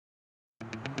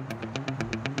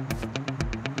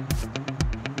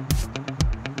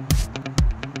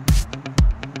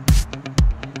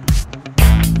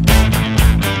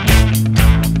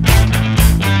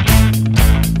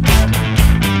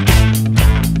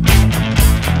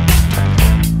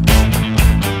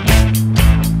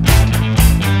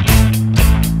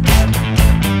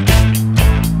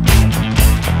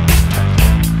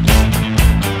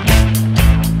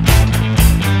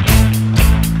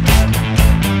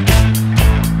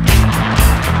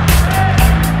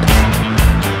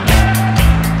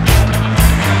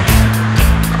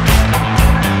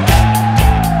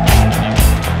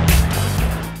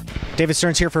David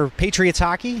Stearns here for Patriots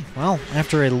hockey. Well,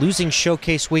 after a losing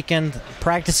showcase weekend,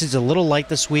 practice is a little light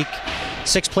this week.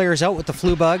 6 players out with the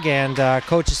flu bug, and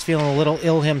coach is feeling a little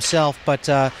ill himself. But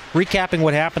recapping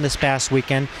what happened this past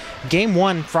weekend, Game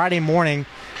 1, Friday morning,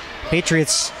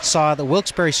 Patriots saw the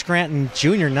Wilkes-Barre-Scranton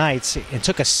Junior Knights and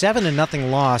took a 7-0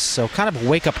 loss, so kind of a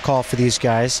wake-up call for these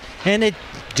guys. And it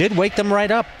did wake them right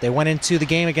up. They went into the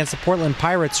game against the Portland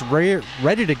Pirates ready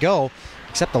to go,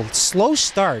 except a slow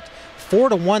start.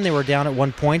 4-1 they were down at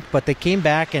one point, but they came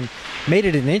back and made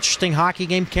it an interesting hockey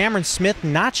game. Cameron Smith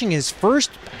notching his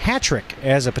first hat trick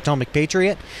as a Potomac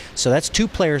Patriot. So that's 2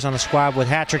 players on the squad with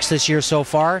hat tricks this year so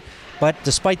far. But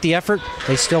despite the effort,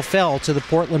 they still fell to the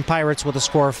Portland Pirates with a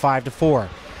score of 5-4.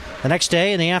 The next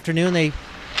day in the afternoon, they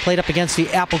played up against the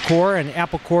Apple Corps, and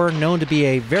Apple Corps, known to be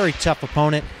a very tough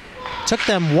opponent, took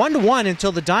them 1-1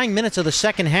 until the dying minutes of the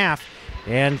second half,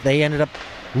 and they ended up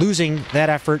losing that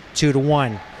effort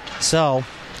 2-1. So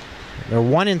they're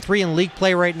 1-3 in league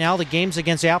play right now. The games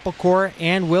against Apple Corps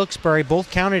and Wilkes-Barre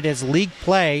both counted as league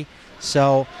play,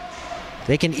 so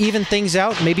they can even things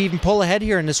out, maybe even pull ahead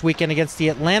here in this weekend against the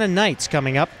Atlanta Knights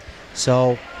coming up.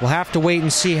 So we'll have to wait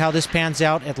and see how this pans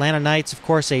out. Atlanta Knights, of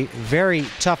course, a very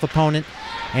tough opponent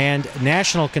and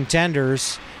national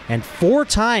contenders and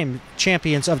 4-time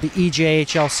champions of the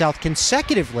ejhl-south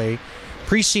consecutively,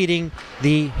 preceding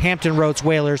the Hampton Roads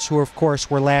Whalers, who, of course,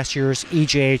 were last year's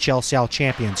ejhl-south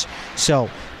champions. So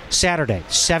Saturday,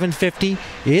 7:50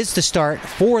 is the start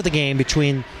for the game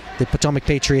between the Potomac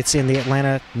Patriots and the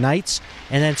Atlanta Knights,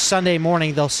 and then Sunday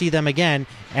morning they'll see them again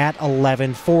at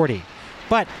 11:40.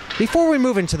 But before we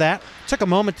move into that, I took a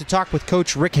moment to talk with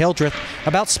Coach Rick Hildreth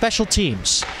about special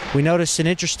teams. We noticed an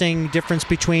interesting difference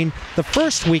between the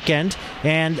first weekend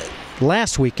and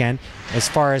last weekend as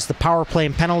far as the power play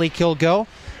and penalty kill go.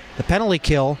 The penalty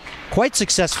kill, quite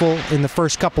successful in the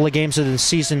first couple of games of the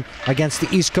season against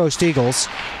the East Coast Eagles,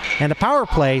 and the power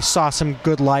play saw some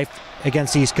good life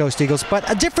against the East Coast Eagles, but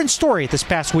a different story this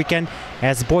past weekend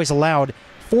as the boys allowed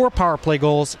 4 power play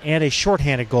goals and a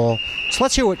shorthanded goal. So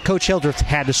let's hear what Coach Hildreth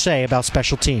had to say about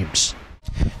special teams.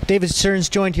 David Stearns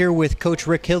joined here with Coach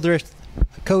Rick Hildreth.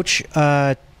 Coach,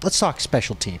 let's talk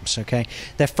special teams, okay?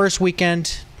 That first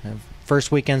weekends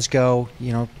go,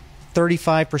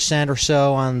 35% or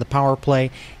so on the power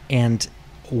play and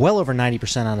well over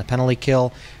 90% on the penalty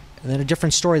kill. And then a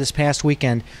different story this past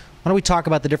weekend. Why don't we talk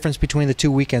about the difference between the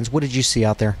 2 weekends? What did you see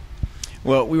out there?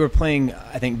 Well, we were playing,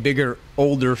 I think, bigger,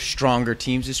 older, stronger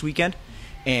teams this weekend,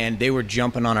 and they were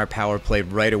jumping on our power play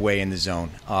right away in the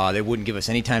zone. They wouldn't give us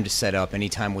any time to set up, any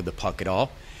time with the puck at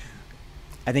all.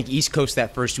 I think East Coast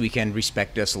that first weekend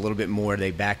respected us a little bit more. They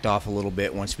backed off a little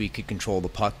bit once we could control the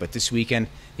puck. But this weekend,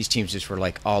 these teams just were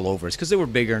like all over us because they were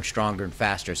bigger and stronger and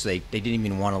faster, so they didn't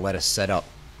even want to let us set up.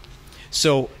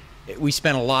 So we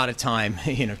spent a lot of time,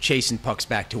 chasing pucks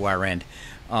back to our end.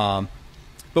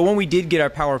 But when we did get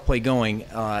our power play going,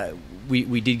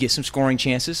 we did get some scoring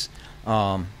chances,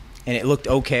 and it looked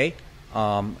okay.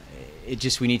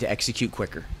 We need to execute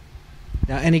quicker.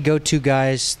 Now, any go-to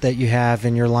guys that you have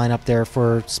in your lineup there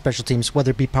for special teams, whether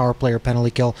it be power play or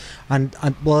penalty kill?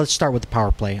 Well, let's start with the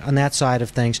power play. On that side of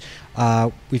things,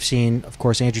 we've seen, of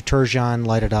course, Andrew Turgeon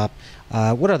light it up.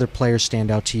 What other players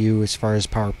stand out to you as far as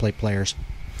power play players?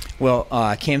 Well,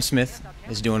 Cam Smith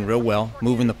is doing real well,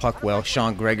 moving the puck well.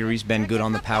 Sean Gregory's been good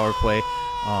on the power play.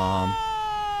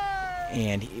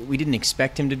 And we didn't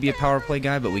expect him to be a power play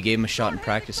guy, but we gave him a shot in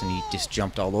practice, and he just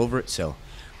jumped all over it. So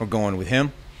we're going with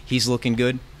him. He's looking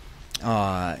good.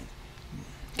 Kevin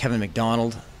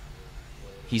McDonald,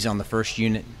 he's on the first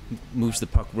unit, moves the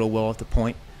puck real well at the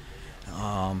point.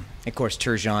 Of course,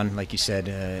 Turgeon, like you said,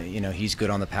 he's good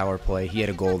on the power play. He had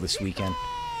a goal this weekend.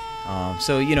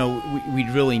 We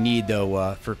really need,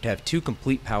 though, to have 2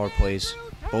 complete power plays.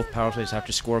 Both power plays have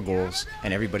to score goals,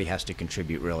 and everybody has to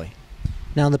contribute, really.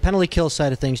 Now, on the penalty kill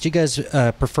side of things, do you guys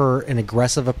prefer an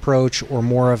aggressive approach or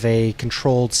more of a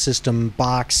controlled system,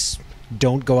 box,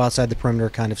 don't go outside the perimeter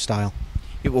kind of style?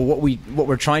 Yeah, well, what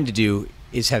we're trying to do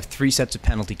is have 3 sets of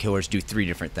penalty killers do 3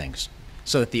 different things,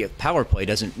 so that the power play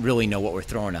doesn't really know what we're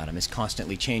throwing at them. It's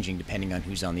constantly changing depending on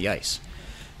who's on the ice.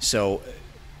 So,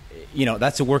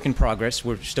 that's a work in progress.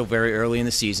 We're still very early in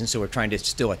the season, so we're trying to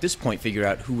still, at this point, figure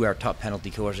out who our top penalty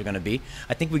killers are going to be.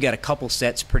 I think we got a couple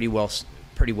sets pretty well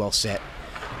set.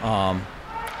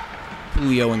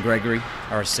 Julio and Gregory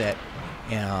are set.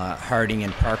 Harding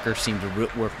and Parker seem to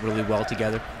work really well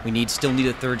together. We still need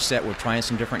a 3rd set. We're trying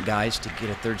some different guys to get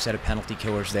a 3rd set of penalty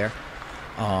killers there.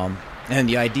 And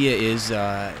the idea is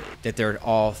that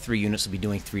all 3 units will be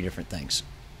doing 3 different things.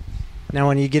 Now,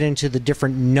 when you get into the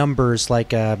different numbers,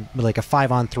 like a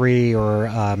 5-on-3 or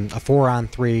a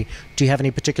 4-on-3, do you have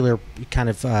any particular kind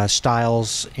of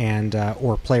styles and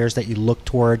or players that you look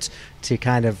towards to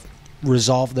kind of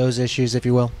resolve those issues, if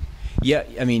you will? Yeah,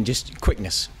 I mean, just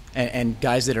quickness and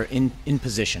guys that are in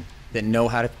position, that know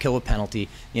how to kill a penalty,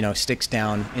 sticks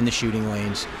down in the shooting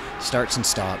lanes, starts and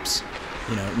stops,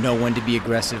 know when to be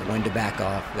aggressive, when to back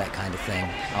off, that kind of thing.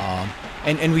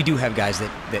 And we do have guys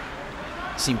that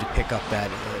seem to pick up that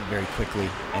very quickly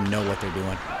and know what they're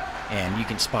doing, and you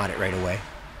can spot it right away.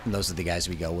 And those are the guys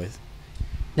we go with.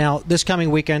 Now, this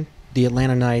coming weekend, the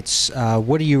Atlanta Knights,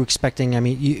 what are you expecting? I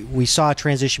mean, we saw a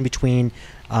transition between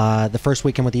the first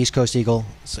weekend with the East Coast Eagles,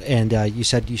 and you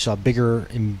said you saw bigger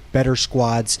and better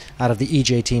squads out of the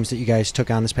EJ teams that you guys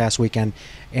took on this past weekend,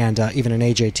 and even an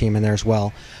AJ team in there as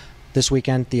well. This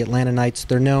weekend, the Atlanta Knights,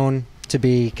 they're known to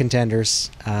be contenders,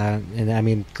 and I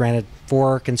mean, granted,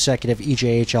 4 consecutive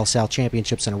ejhl-south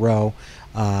championships in a row,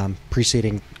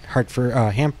 preceding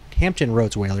Hampton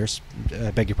Roads Whalers.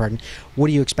 Beg your pardon. What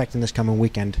are you expecting this coming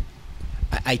weekend?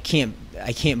 I can't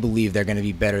believe they're going to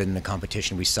be better than the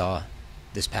competition we saw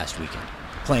this past weekend.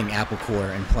 Playing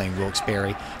Applecore and playing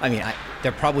Wilkes-Barre. I mean,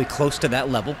 they're probably close to that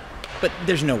level, but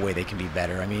there's no way they can be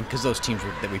better. I mean, because those teams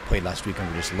that we played last weekend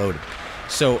were just loaded.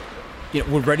 So,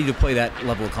 we're ready to play that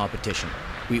level of competition.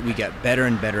 We got better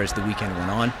and better as the weekend went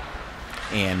on,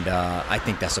 and I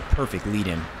think that's a perfect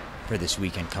lead-in for this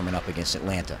weekend coming up against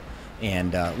Atlanta.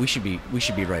 And we should be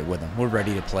right with them. We're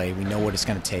ready to play. We know what it's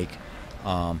going to take.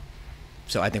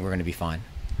 So I think we're going to be fine.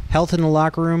 Health in the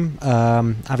locker room.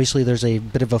 Obviously, there's a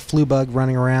bit of a flu bug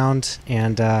running around,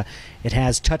 and it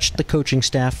has touched the coaching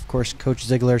staff. Of course, Coach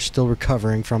Ziegler is still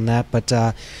recovering from that. But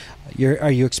are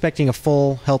you expecting a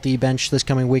full, healthy bench this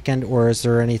coming weekend, or is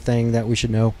there anything that we should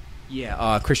know?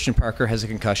 Yeah, Christian Parker has a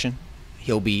concussion.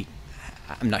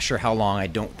 I'm not sure how long. I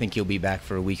don't think he'll be back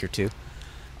for a week or two.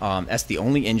 That's the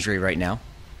only injury right now.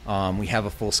 We have a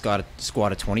full squad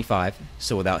of 25,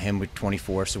 so without him, we're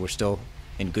 24, so we're still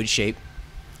in good shape.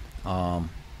 Other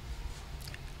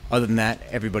than that,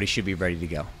 everybody should be ready to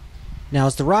go. Now,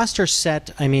 is the roster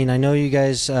set? I mean, I know you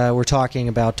guys were talking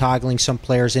about toggling some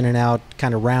players in and out,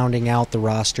 kind of rounding out the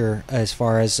roster as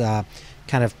far as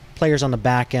kind of players on the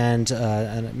back end,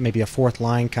 and maybe a fourth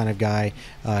line kind of guy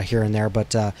here and there.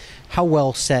 But how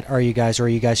well set are you guys, or are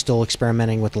you guys still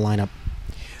experimenting with the lineup?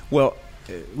 Well,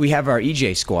 we have our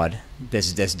EJ squad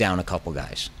that's down a couple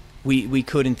guys. We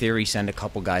could, in theory, send a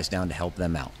couple guys down to help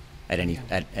them out on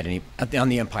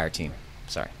the Empire team.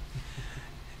 Sorry.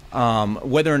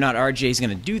 Whether or not RJ is going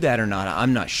to do that or not,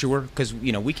 I'm not sure, because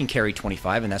we can carry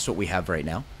 25, and that's what we have right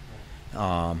now.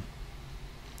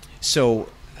 So,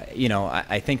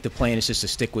 I think the plan is just to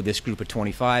stick with this group of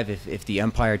 25. If the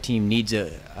Empire team needs a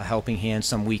helping hand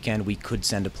some weekend, we could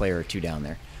send a player or two down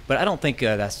there. But I don't think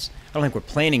I don't think we're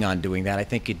planning on doing that. I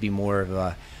think it'd be more of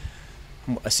a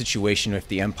situation if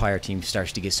the Empire team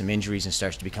starts to get some injuries and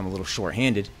starts to become a little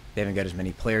short-handed. They haven't got as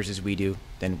many players as we do.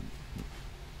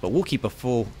 But we'll keep a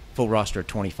full roster of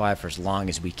 25 for as long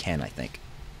as we can, I think.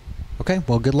 Okay,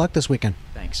 well, good luck this weekend.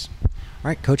 Thanks. All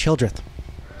right, Coach Hildreth.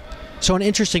 So an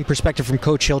interesting perspective from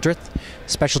Coach Hildreth.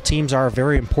 Special teams are a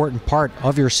very important part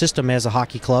of your system as a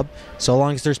hockey club. So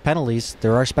long as there's penalties,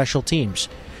 there are special teams.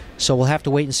 So we'll have to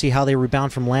wait and see how they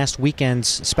rebound from last weekend's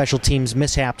special teams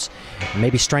mishaps and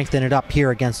maybe strengthen it up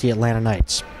here against the Atlanta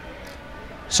Knights.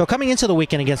 So coming into the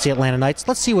weekend against the Atlanta Knights,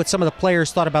 let's see what some of the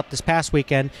players thought about this past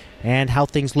weekend and how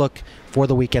things look for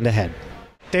the weekend ahead.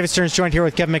 David Stearns joined here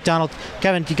with Kevin McDonald.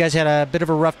 Kevin, you guys had a bit of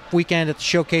a rough weekend at the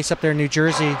showcase up there in New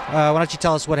Jersey. Why don't you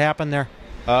tell us what happened there?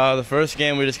 The first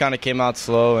game, we just kind of came out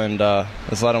slow and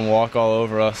just let them walk all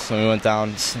over us. And we went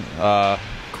down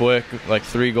quick, like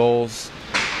 3 goals.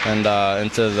 And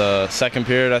into the second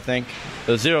period, I think.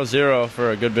 It was 0-0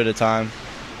 for a good bit of time.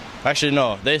 Actually,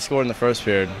 no, they scored in the first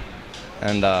period.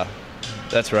 And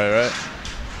that's right?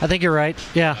 I think you're right.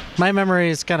 Yeah, my memory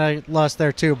is kind of lost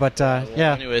there too, but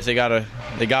yeah. Anyways, they got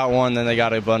one, then they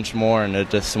got a bunch more, and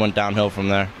it just went downhill from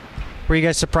there. Were you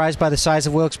guys surprised by the size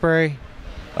of Wilkes-Barre?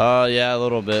 Yeah, a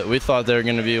little bit. We thought they were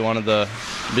going to be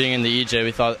being in the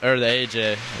EJ, or the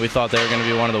AJ, we thought they were going to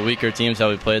be one of the weaker teams that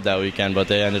we played that weekend, but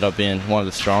they ended up being one of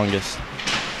the strongest.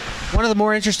 One of the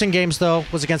more interesting games, though,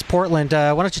 was against Portland.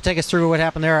 Why don't you take us through what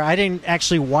happened there? I didn't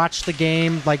actually watch the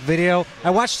game, like video. I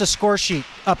watched the score sheet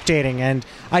updating, and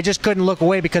I just couldn't look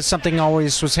away because something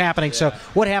always was happening. Yeah. So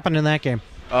what happened in that game?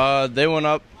 We went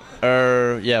up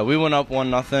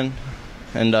 1-0,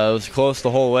 and it was close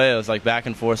the whole way. It was like back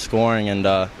and forth scoring, and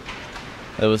it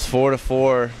was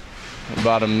 4-4,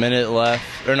 about a minute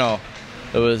left. Or no,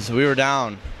 we were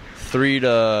down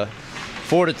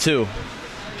 4-2.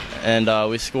 and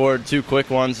we scored 2 quick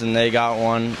ones, and they got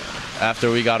one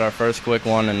after we got our first quick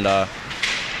one, and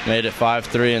made it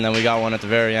 5-3, and then we got one at the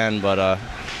very end. But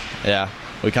yeah,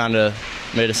 we kind of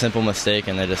made a simple mistake,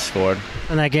 and they just scored.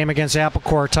 And that game against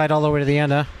Applecore, tight all the way to the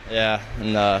end, huh? Yeah,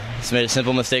 and just made a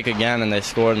simple mistake again, and they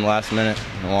scored in the last minute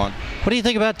and won. What do you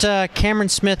think about Cameron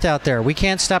Smith out there? We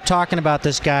can't stop talking about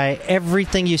this guy.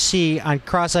 Everything you see on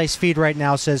Cross Ice feed right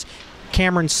now says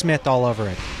Cameron Smith all over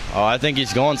it. Oh, I think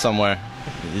he's going somewhere.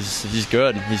 He's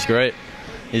good. He's great.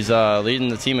 He's leading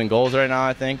the team in goals right now,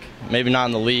 I think. Maybe not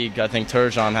in the league. I think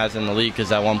Turgeon has in the league because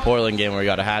that one Portland game where he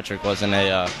got a hat trick wasn't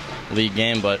a league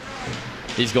game, but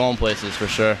he's going places for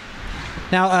sure.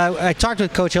 Now, I talked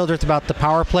with Coach Hildreth about the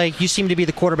power play. You seem to be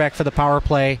the quarterback for the power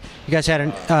play. You guys had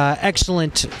an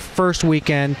excellent first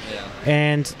weekend,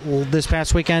 and this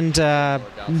past weekend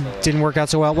didn't work out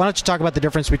so well. Why don't you talk about the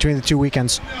difference between the 2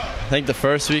 weekends? I think the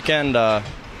first weekend, the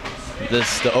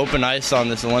open ice on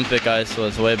this Olympic ice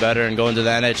was way better, and going to the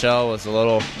NHL was a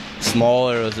little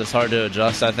smaller. It was just hard to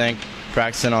adjust, I think,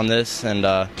 practicing on this, and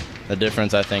the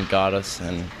difference, I think, got us,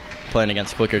 and playing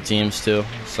against quicker teams, too.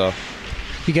 So.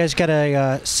 You guys got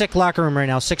a sick locker room right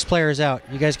now, 6 players out.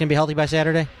 You guys going to be healthy by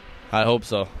Saturday? I hope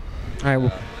so. All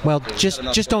right, well, just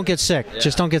don't get sick. Yeah.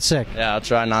 Just don't get sick. Yeah, I'll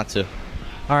try not to.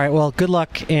 All right, well, good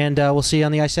luck, and we'll see you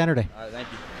on the ice Saturday. All right, thank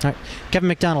you. All right, Kevin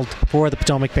McDonald for the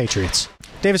Potomac Patriots.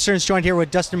 David Stearns joined here with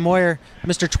Dustin Moyer,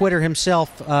 Mr. Twitter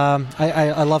himself.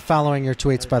 I love following your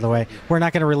tweets, by the way. We're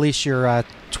not going to release your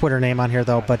Twitter name on here,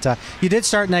 though. But you did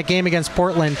start in that game against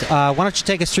Portland. Why don't you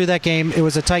take us through that game? It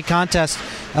was a tight contest.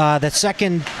 That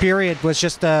second period was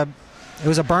just it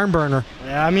was a barn burner.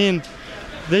 Yeah, I mean,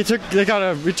 we took a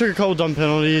couple dumb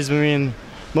penalties. I mean,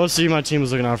 mostly my team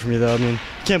was looking out for me, though. I mean,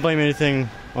 can't blame anything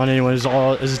on anyone. It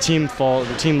was a team fault,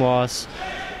 the team loss.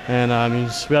 And I mean,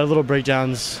 we had little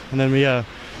breakdowns, and then we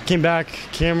came back.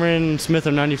 Cameron Smith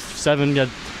of 97 got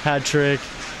hat trick.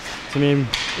 So, I mean,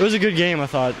 it was a good game, I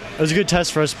thought. It was a good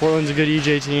test for us. Portland's a good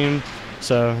EJ team,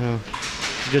 so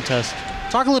it's a good test.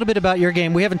 Talk a little bit about your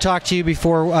game. We haven't talked to you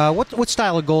before. What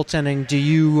style of goaltending do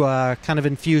you kind of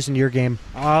infuse into your game?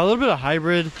 A little bit of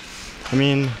hybrid. I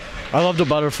mean, I love to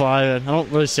butterfly. I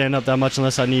don't really stand up that much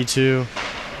unless I need to.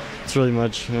 It's really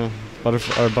much,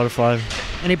 butterfly.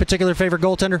 Any particular favorite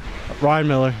goaltender? Ryan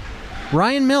Miller.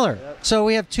 Ryan Miller. Yep. So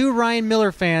we have 2 Ryan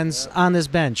Miller fans on this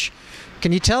bench.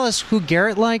 Can you tell us who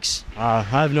Garrett likes? I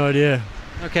have no idea.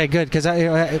 Okay, good, because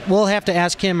we'll have to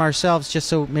ask him ourselves just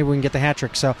so maybe we can get the hat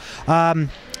trick. So,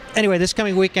 anyway, this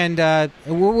coming weekend,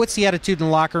 what's the attitude in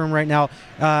the locker room right now?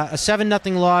 A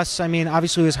 7-0 loss. I mean,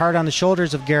 obviously it was hard on the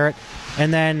shoulders of Garrett,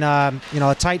 and then a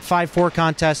tight 5-4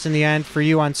 contest in the end for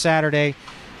you on Saturday.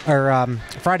 Or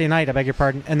Friday night, I beg your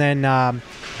pardon, and then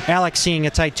Alex seeing a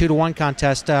tight 2-1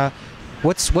 contest.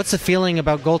 What's the feeling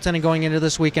about goaltending going into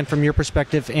this weekend from your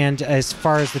perspective, and as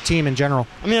far as the team in general?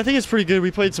 I mean, I think it's pretty good. We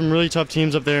played some really tough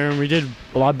teams up there, and we did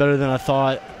a lot better than I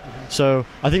thought. So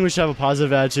I think we should have a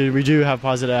positive attitude. We do have a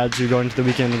positive attitude going into the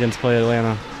weekend against Play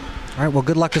Atlanta. All right, well,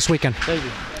 good luck this weekend. Thank you.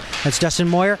 That's Dustin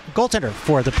Moyer, goaltender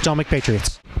for the Potomac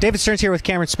Patriots. David Stearns here with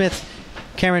Cameron Smith.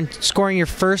 Cameron, scoring your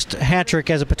first hat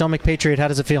trick as a Potomac Patriot, how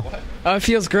does it feel? It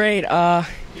feels great.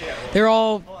 They're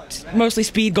all mostly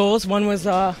speed goals. One was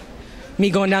me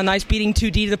going down the ice, beating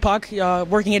 2D to the puck,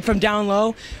 working it from down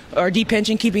low, or deep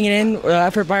pinching, keeping it in,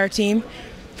 effort by our team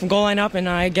from goal line up, and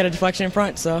I get a deflection in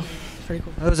front, so pretty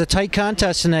cool. It was a tight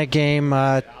contest in that game.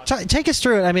 Take us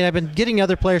through it. I mean, I've been getting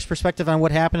other players' perspective on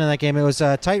what happened in that game. It was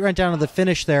tight right down to the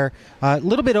finish there. A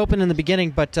little bit open in the beginning,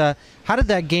 but how did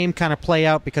that game kind of play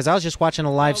out? Because I was just watching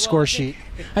a live score sheet.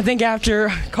 I think after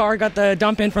Carr got the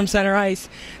dump in from center ice,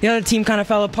 the other team kind of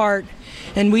fell apart,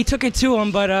 and we took it to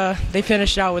them, but they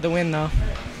finished out with a win, though.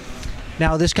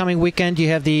 Now, this coming weekend, you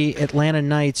have the Atlanta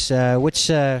Knights.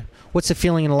 What's the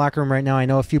feeling in the locker room right now? I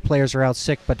know a few players are out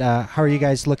sick, but how are you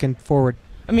guys looking forward?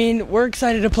 I mean, we're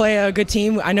excited to play a good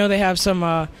team. I know they have some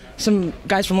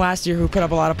guys from last year who put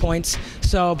up a lot of points.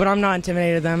 So, but I'm not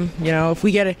intimidated of them. You know, if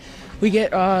we get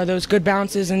those good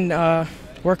bounces and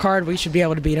work hard, we should be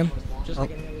able to beat them. Just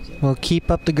like any other team. Well, keep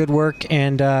up the good work,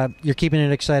 and you're keeping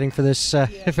it exciting for this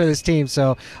for this team.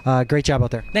 So, great job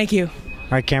out there. Thank you.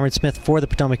 All right, Cameron Smith for the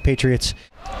Potomac Patriots.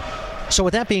 So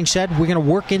with that being said, we're going to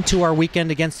work into our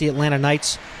weekend against the Atlanta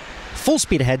Knights. Full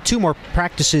speed ahead. 2 more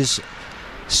practices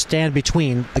stand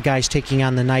between the guys taking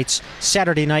on the Knights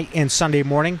Saturday night and Sunday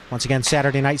morning. Once again,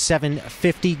 Saturday night,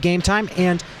 7:50 game time,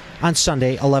 and on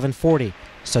Sunday, 11:40.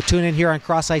 So tune in here on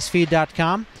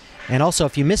crossicefeed.com. And also,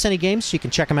 if you miss any games, you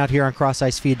can check them out here on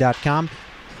crossicefeed.com.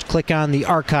 Click on the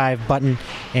archive button,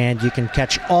 and you can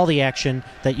catch all the action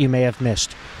that you may have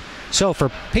missed. So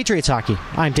for Patriots Hockey,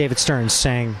 I'm David Stearns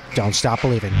saying, don't stop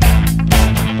believing.